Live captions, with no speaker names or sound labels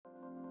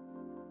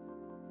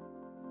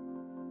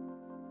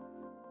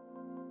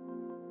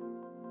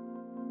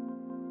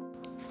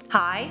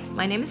Hi,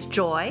 my name is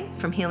Joy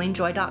from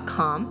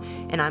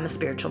healingjoy.com, and I'm a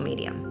spiritual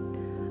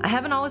medium. I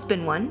haven't always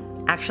been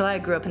one. Actually, I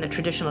grew up in a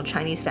traditional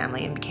Chinese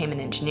family and became an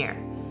engineer.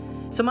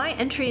 So my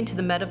entry into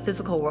the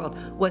metaphysical world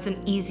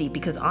wasn't easy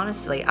because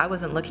honestly, I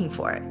wasn't looking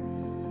for it.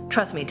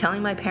 Trust me,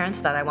 telling my parents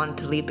that I wanted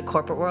to leave the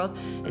corporate world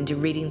and do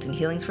readings and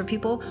healings for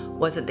people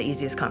wasn't the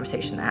easiest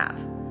conversation to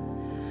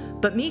have.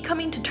 But me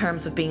coming to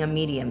terms with being a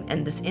medium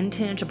in this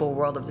intangible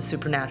world of the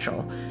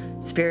supernatural,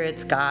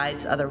 spirits,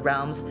 guides, other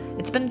realms,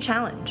 it's been a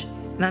challenge.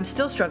 And I'm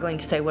still struggling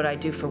to say what I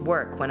do for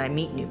work when I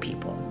meet new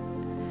people.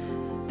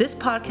 This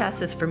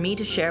podcast is for me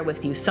to share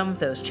with you some of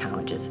those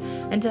challenges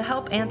and to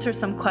help answer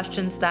some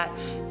questions that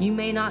you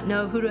may not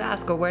know who to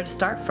ask or where to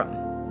start from.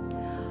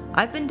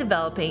 I've been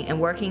developing and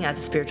working as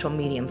a spiritual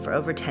medium for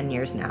over 10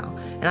 years now,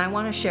 and I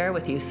want to share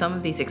with you some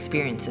of these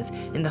experiences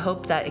in the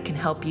hope that it can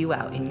help you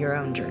out in your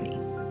own journey.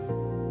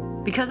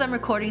 Because I'm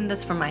recording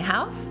this from my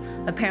house,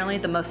 apparently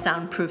the most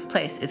soundproof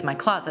place is my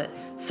closet,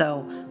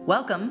 so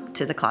welcome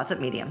to the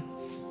Closet Medium.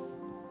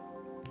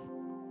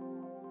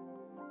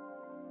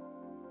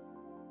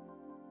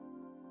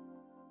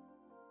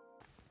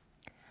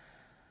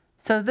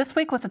 So this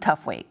week was a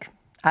tough week.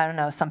 I don't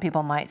know, some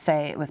people might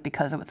say it was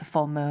because it was a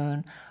full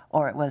moon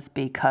or it was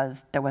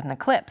because there was an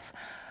eclipse.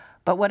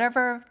 But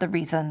whatever the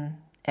reason,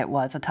 it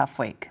was a tough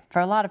week for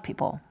a lot of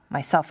people,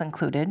 myself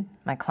included,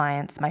 my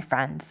clients, my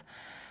friends.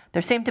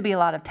 There seemed to be a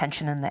lot of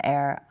tension in the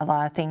air, a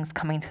lot of things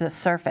coming to the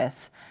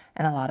surface,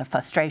 and a lot of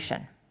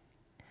frustration.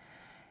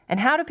 And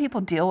how do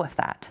people deal with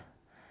that?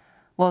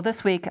 Well,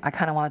 this week I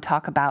kind of want to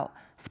talk about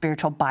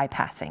spiritual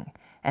bypassing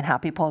and how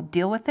people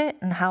deal with it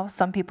and how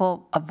some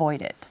people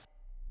avoid it.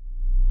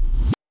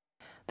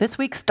 This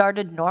week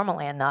started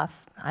normally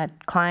enough. I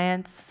had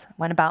clients,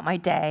 went about my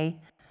day.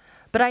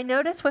 But I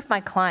noticed with my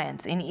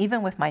clients, and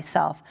even with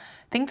myself,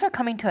 things are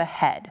coming to a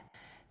head.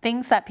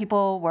 Things that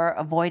people were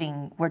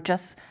avoiding were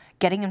just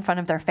getting in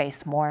front of their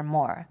face more and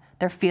more.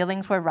 Their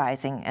feelings were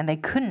rising, and they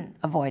couldn't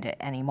avoid it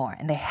anymore,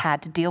 and they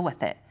had to deal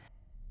with it.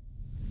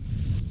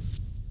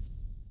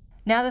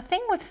 Now, the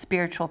thing with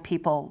spiritual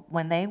people,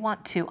 when they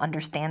want to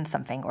understand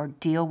something or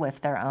deal with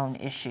their own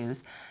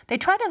issues, they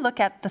try to look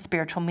at the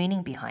spiritual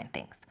meaning behind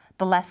things.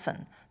 The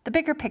lesson, the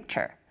bigger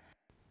picture.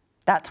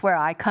 That's where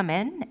I come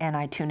in and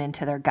I tune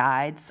into their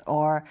guides,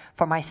 or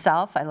for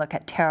myself, I look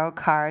at tarot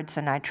cards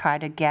and I try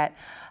to get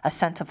a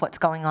sense of what's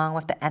going on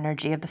with the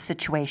energy of the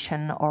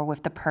situation or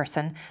with the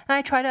person, and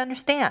I try to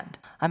understand.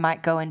 I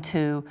might go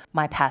into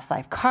my past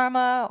life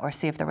karma or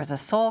see if there was a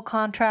soul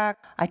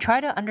contract. I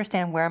try to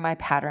understand where my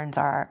patterns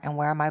are and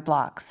where are my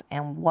blocks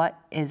and what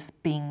is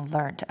being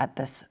learned at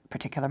this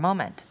particular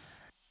moment.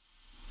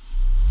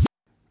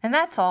 And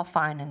that's all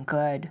fine and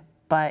good.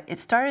 But it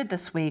started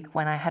this week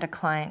when I had a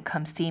client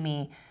come see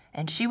me,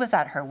 and she was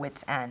at her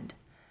wit's end.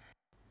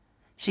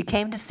 She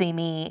came to see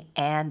me,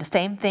 and the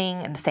same thing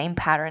and the same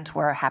patterns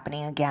were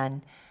happening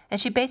again. And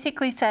she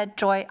basically said,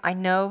 Joy, I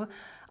know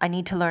I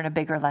need to learn a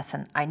bigger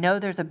lesson. I know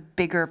there's a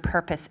bigger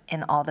purpose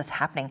in all this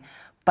happening,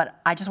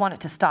 but I just want it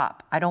to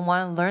stop. I don't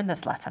want to learn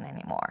this lesson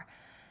anymore.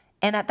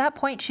 And at that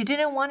point, she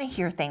didn't want to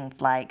hear things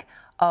like,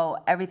 oh,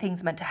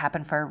 everything's meant to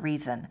happen for a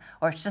reason,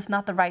 or it's just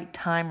not the right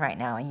time right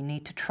now, and you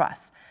need to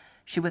trust.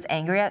 She was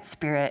angry at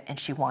spirit and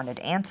she wanted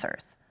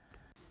answers.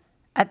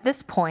 At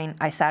this point,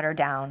 I sat her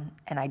down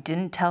and I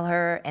didn't tell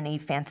her any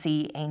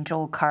fancy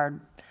angel card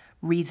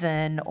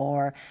reason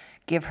or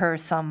give her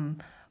some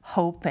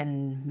hope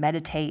and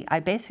meditate.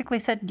 I basically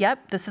said,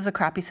 yep, this is a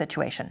crappy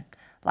situation.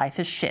 Life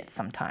is shit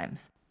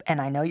sometimes.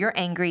 And I know you're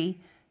angry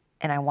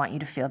and I want you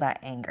to feel that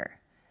anger.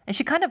 And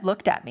she kind of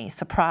looked at me,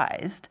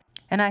 surprised.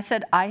 And I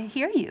said, I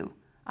hear you.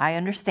 I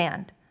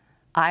understand.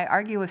 I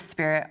argue with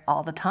spirit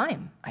all the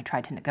time. I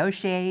try to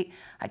negotiate.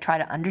 I try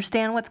to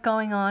understand what's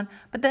going on,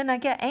 but then I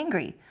get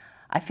angry.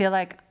 I feel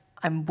like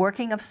I'm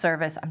working of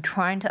service. I'm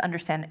trying to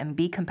understand and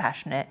be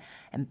compassionate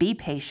and be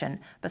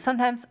patient, but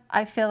sometimes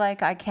I feel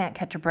like I can't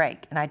catch a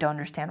break and I don't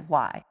understand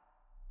why.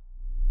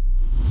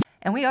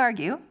 And we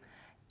argue,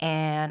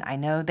 and I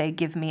know they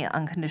give me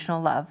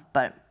unconditional love,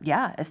 but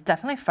yeah, it's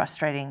definitely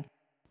frustrating.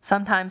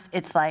 Sometimes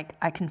it's like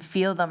I can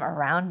feel them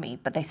around me,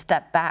 but they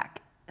step back.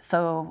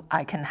 So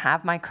I can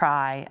have my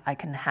cry, I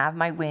can have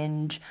my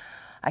whinge,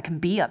 I can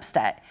be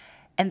upset.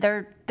 And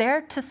they're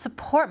there to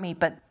support me,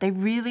 but they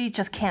really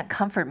just can't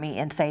comfort me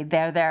and say,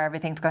 there,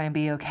 everything's going to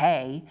be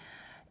okay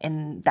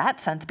in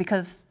that sense,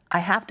 because I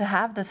have to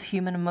have this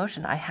human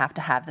emotion. I have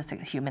to have this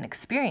human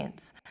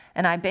experience.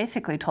 And I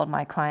basically told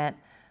my client,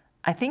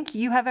 I think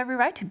you have every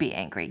right to be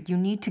angry. You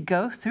need to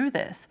go through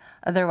this.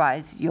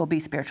 Otherwise, you'll be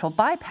spiritual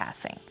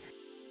bypassing.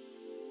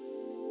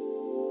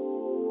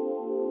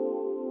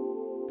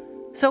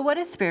 So what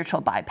is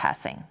spiritual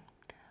bypassing?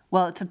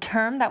 Well, it's a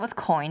term that was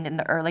coined in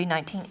the early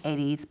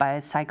 1980s by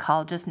a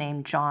psychologist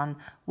named John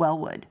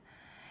Wellwood.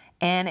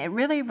 And it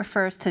really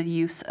refers to the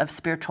use of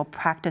spiritual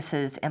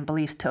practices and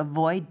beliefs to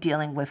avoid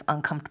dealing with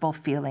uncomfortable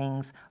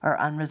feelings or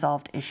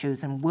unresolved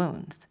issues and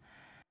wounds.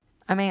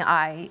 I mean,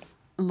 I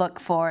look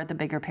for the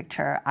bigger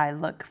picture. I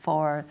look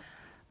for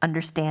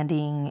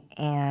understanding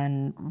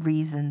and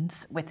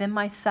reasons within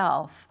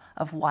myself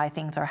of why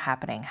things are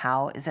happening.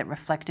 How is it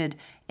reflected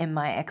in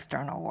my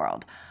external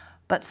world?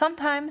 But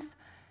sometimes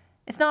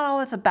it's not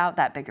always about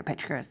that bigger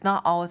picture. It's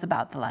not always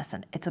about the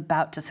lesson. It's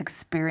about just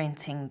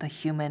experiencing the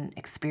human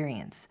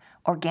experience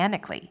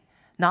organically,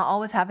 not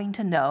always having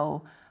to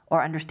know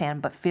or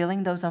understand, but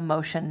feeling those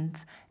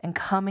emotions and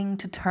coming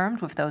to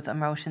terms with those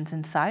emotions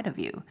inside of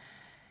you.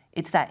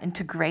 It's that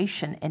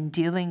integration and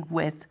dealing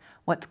with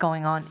what's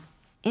going on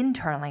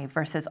internally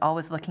versus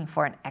always looking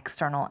for an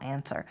external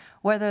answer,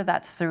 whether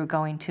that's through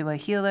going to a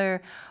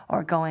healer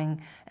or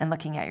going and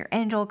looking at your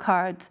angel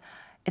cards.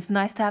 It's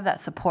nice to have that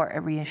support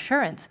and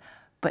reassurance,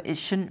 but it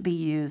shouldn't be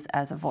used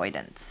as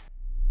avoidance.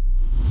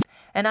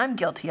 And I'm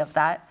guilty of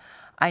that.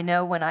 I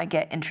know when I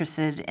get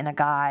interested in a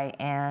guy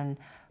and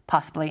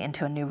possibly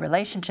into a new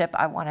relationship,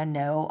 I want to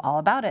know all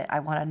about it.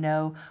 I want to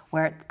know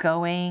where it's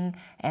going,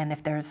 and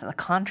if there's a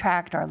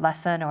contract or a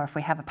lesson, or if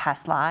we have a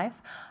past life.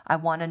 I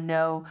want to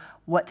know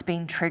what's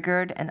being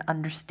triggered and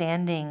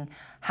understanding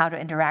how to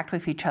interact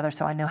with each other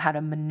so I know how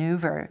to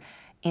maneuver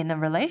in a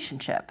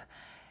relationship.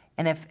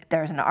 And if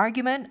there's an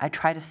argument, I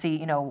try to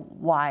see,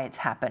 why it's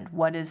happened.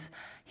 What is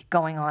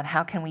going on?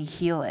 How can we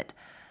heal it?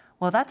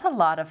 Well, that's a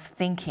lot of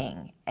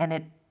thinking, and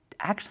it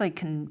actually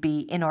can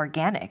be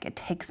inorganic. It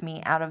takes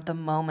me out of the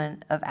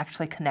moment of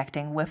actually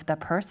connecting with the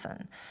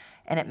person,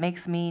 and it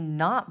makes me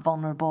not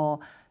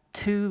vulnerable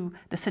to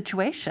the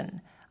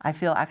situation. I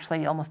feel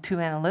actually almost too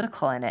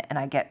analytical in it, and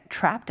I get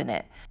trapped in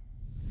it.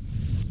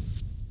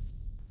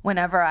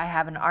 Whenever I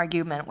have an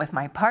argument with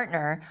my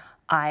partner,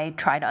 I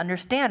try to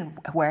understand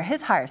where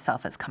his higher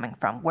self is coming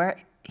from, where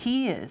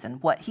he is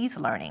and what he's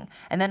learning.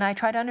 And then I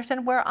try to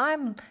understand where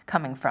I'm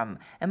coming from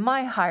and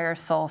my higher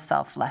soul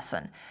self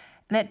lesson.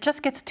 And it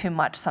just gets too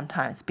much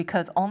sometimes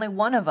because only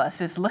one of us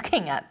is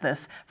looking at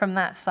this from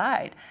that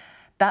side.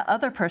 That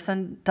other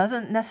person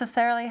doesn't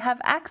necessarily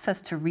have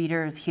access to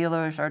readers,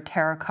 healers, or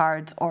tarot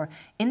cards or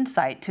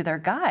insight to their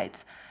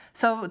guides.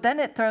 So then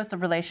it throws the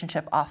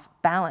relationship off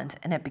balance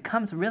and it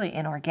becomes really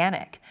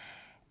inorganic.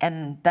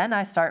 And then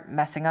I start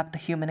messing up the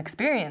human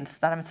experience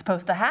that I'm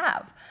supposed to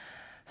have.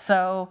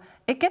 So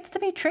it gets to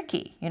be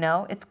tricky,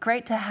 It's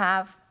great to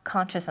have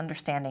conscious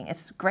understanding.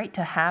 It's great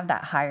to have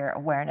that higher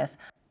awareness.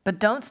 But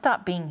don't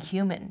stop being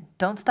human.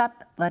 Don't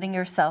stop letting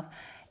yourself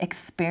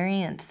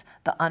experience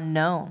the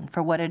unknown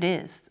for what it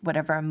is,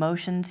 whatever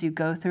emotions you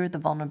go through, the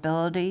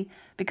vulnerability,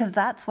 because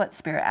that's what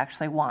Spirit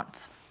actually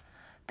wants.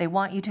 They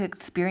want you to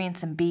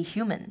experience and be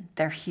human.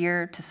 They're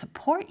here to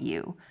support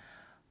you,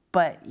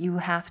 but you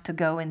have to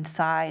go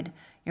inside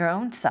your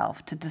own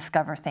self to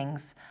discover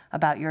things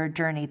about your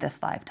journey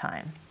this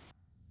lifetime.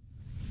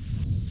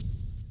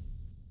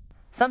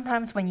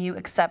 Sometimes when you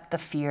accept the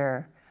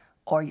fear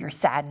or your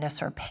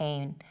sadness or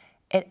pain,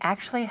 it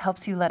actually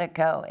helps you let it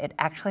go. It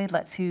actually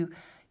lets you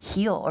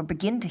heal or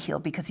begin to heal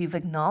because you've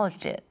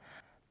acknowledged it.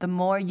 The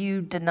more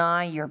you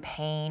deny your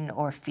pain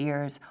or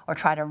fears or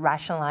try to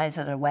rationalize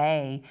it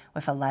away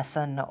with a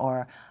lesson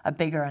or a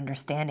bigger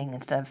understanding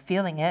instead of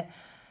feeling it,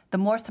 the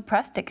more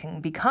suppressed it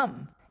can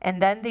become.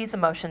 And then these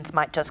emotions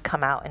might just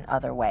come out in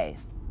other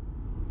ways.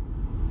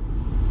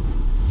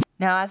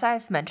 Now, as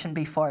I've mentioned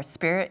before,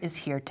 Spirit is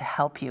here to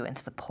help you and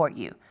support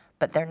you,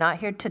 but they're not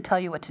here to tell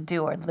you what to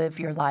do or live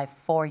your life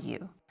for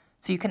you.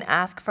 So you can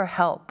ask for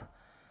help,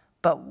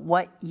 but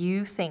what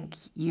you think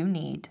you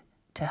need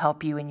to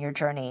help you in your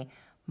journey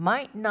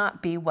might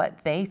not be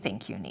what they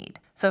think you need.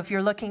 So if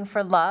you're looking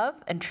for love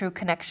and true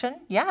connection,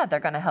 yeah, they're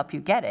going to help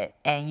you get it.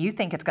 And you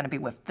think it's going to be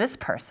with this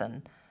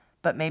person,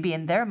 but maybe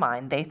in their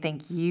mind, they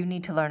think you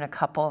need to learn a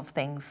couple of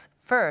things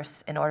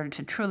first in order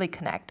to truly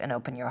connect and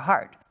open your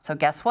heart. So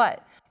guess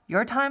what?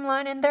 Your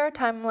timeline and their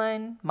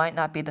timeline might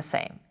not be the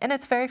same, and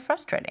it's very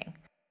frustrating.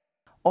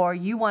 Or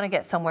you want to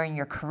get somewhere in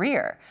your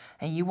career,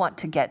 and you want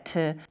to get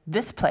to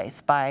this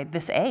place by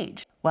this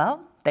age.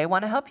 Well, they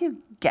want to help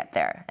you get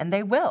there, and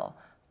they will.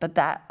 But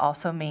that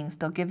also means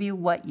they'll give you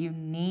what you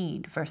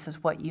need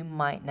versus what you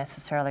might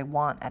necessarily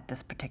want at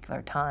this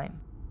particular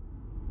time.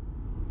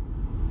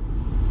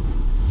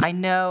 I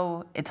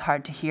know it's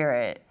hard to hear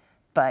it,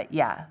 but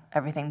yeah,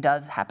 everything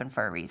does happen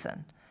for a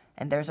reason.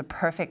 And there's a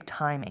perfect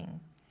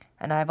timing.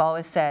 And I've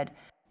always said,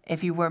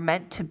 if you were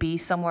meant to be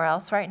somewhere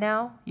else right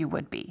now, you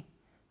would be.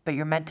 But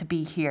you're meant to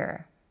be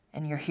here,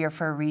 and you're here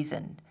for a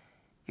reason.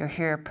 You're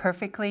here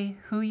perfectly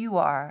who you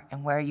are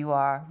and where you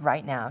are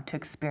right now to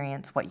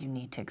experience what you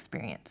need to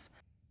experience.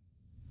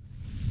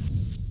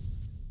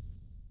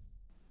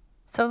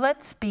 So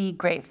let's be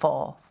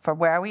grateful for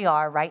where we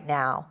are right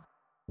now.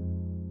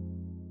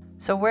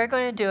 So we're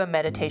going to do a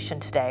meditation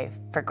today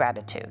for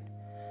gratitude.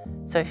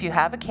 So if you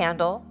have a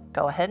candle,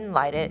 go ahead and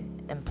light it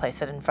and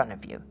place it in front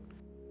of you.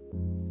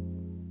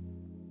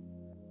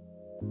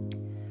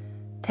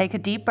 Take a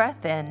deep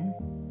breath in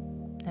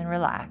and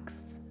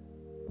relax.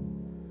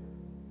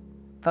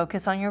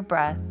 Focus on your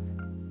breath.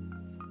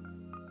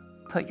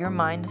 Put your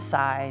mind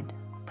aside.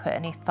 Put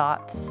any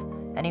thoughts,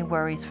 any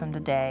worries from the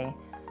day.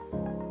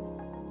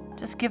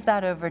 Just give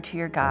that over to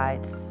your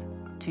guides,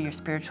 to your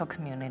spiritual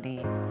community,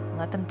 and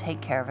let them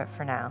take care of it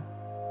for now.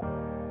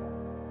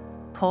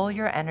 Pull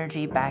your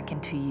energy back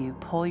into you.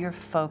 Pull your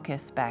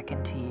focus back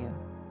into you.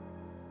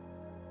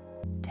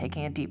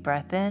 Taking a deep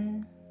breath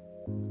in,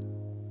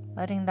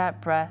 letting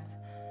that breath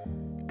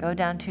go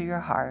down to your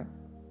heart,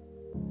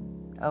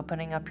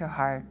 opening up your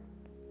heart,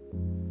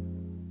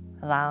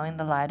 allowing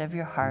the light of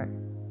your heart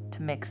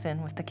to mix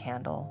in with the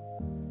candle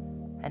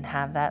and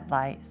have that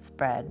light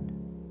spread.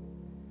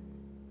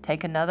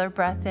 Take another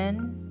breath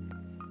in,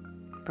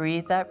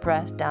 breathe that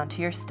breath down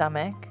to your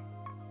stomach,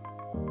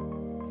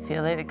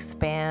 feel it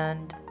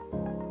expand,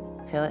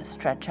 feel it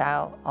stretch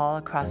out all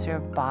across your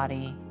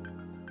body.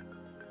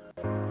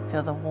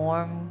 Feel the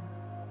warm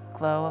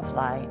glow of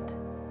light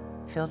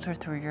filter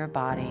through your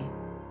body.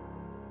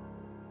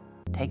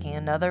 Taking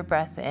another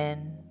breath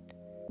in,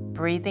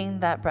 breathing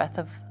that breath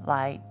of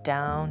light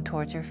down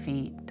towards your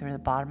feet, through the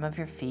bottom of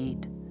your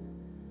feet,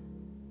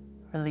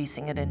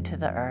 releasing it into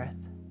the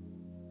earth,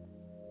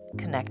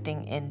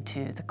 connecting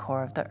into the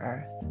core of the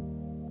earth.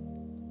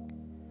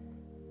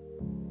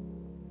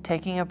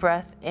 Taking a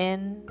breath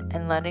in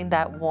and letting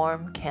that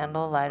warm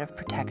candle light of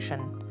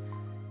protection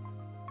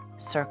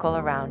circle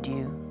around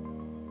you,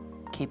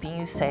 keeping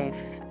you safe,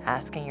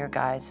 asking your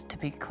guides to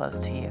be close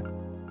to you.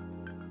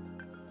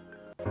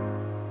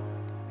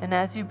 And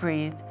as you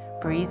breathe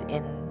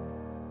in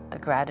the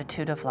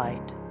gratitude of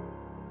light.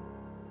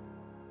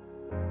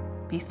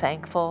 Be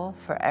thankful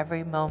for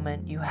every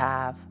moment you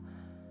have,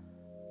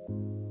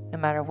 no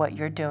matter what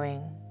you're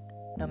doing,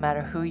 no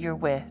matter who you're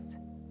with.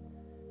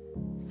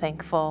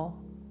 Thankful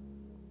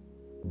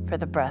for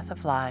the breath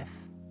of life,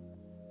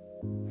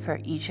 for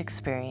each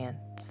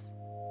experience,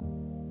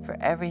 for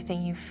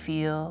everything you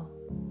feel,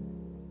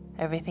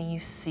 everything you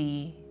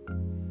see,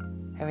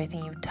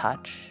 everything you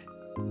touch.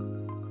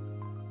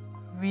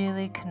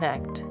 Really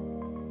connect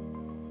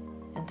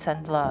and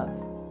send love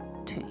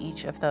to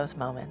each of those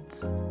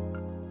moments.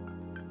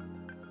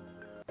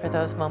 For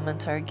those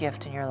moments are a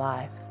gift in your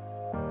life,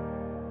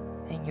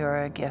 and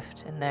you're a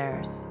gift in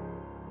theirs.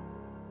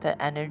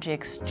 The energy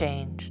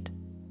exchanged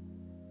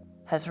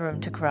has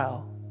room to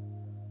grow,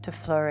 to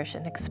flourish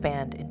and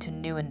expand into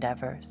new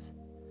endeavors.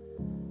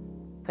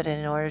 But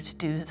in order to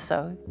do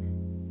so,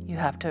 you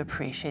have to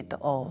appreciate the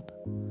old.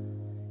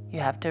 You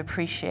have to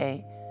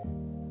appreciate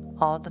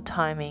all the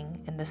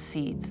timing and the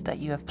seeds that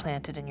you have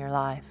planted in your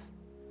life.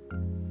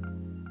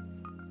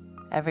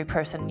 Every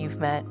person you've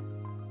met,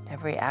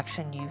 every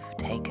action you've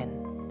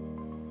taken,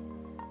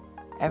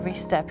 every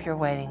step you're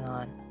waiting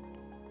on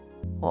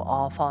will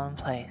all fall in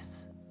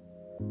place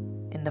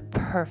in the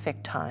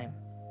perfect time,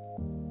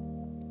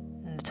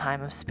 in the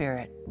time of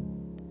spirit,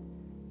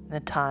 in the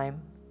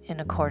time in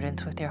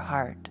accordance with your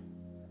heart.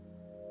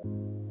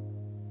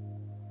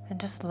 And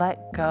just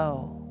let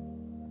go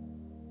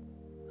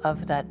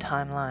of that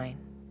timeline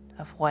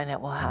of when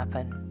it will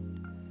happen.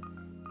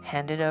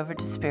 Hand it over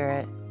to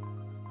spirit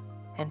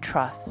and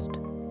trust.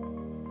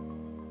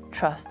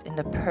 Trust in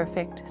the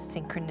perfect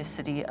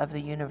synchronicity of the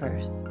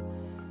universe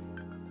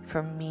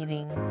for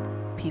meeting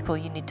people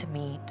you need to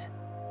meet,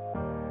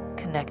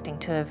 connecting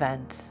to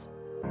events,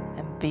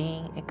 and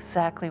being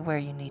exactly where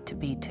you need to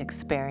be to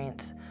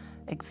experience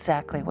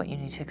exactly what you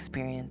need to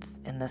experience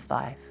in this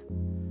life.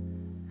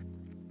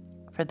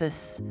 For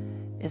this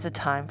is a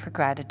time for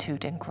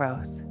gratitude and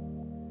growth.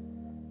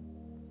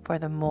 For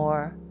the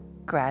more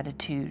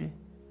gratitude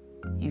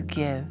you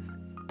give,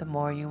 the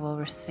more you will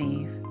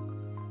receive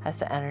as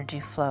the energy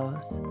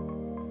flows,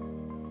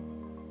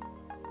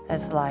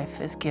 as life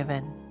is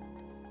given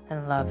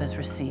and love is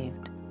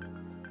received,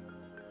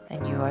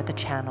 and you are the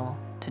channel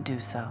to do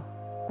so.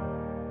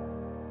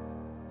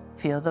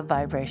 Feel the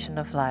vibration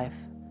of life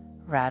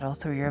rattle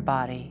through your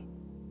body.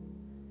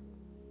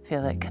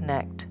 Feel it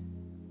connect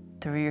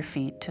through your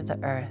feet to the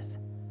earth,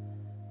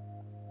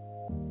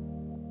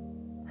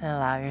 and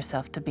allow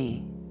yourself to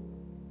be.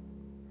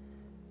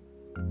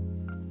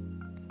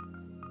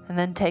 And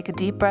then take a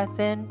deep breath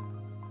in,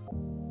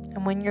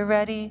 and when you're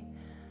ready,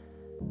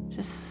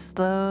 just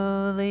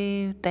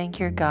slowly thank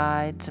your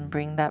guides and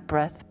bring that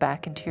breath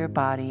back into your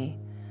body,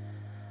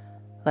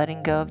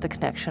 letting go of the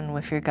connection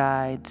with your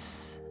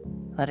guides,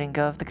 letting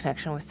go of the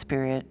connection with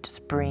spirit.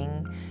 Just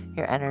bring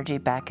your energy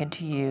back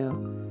into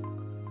you,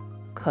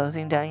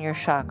 closing down your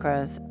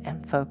chakras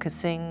and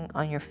focusing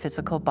on your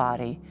physical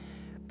body,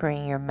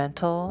 bringing your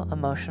mental,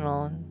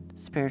 emotional, and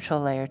spiritual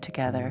layer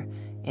together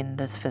in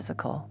this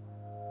physical.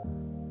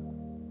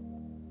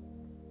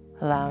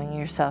 Allowing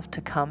yourself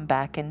to come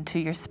back into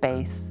your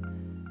space,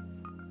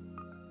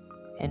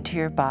 into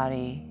your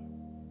body,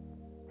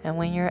 and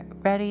when you're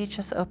ready,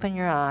 just open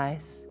your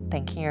eyes,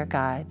 thanking your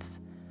guides,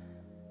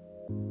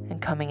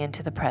 and coming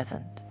into the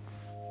present.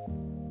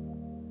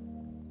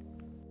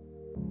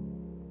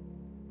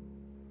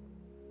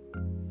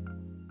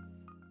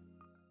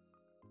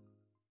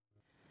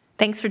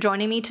 Thanks for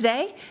joining me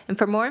today, and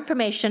for more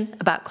information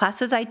about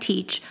classes I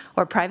teach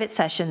or private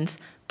sessions,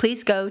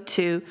 please go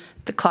to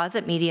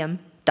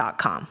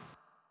theclosetmedium.com.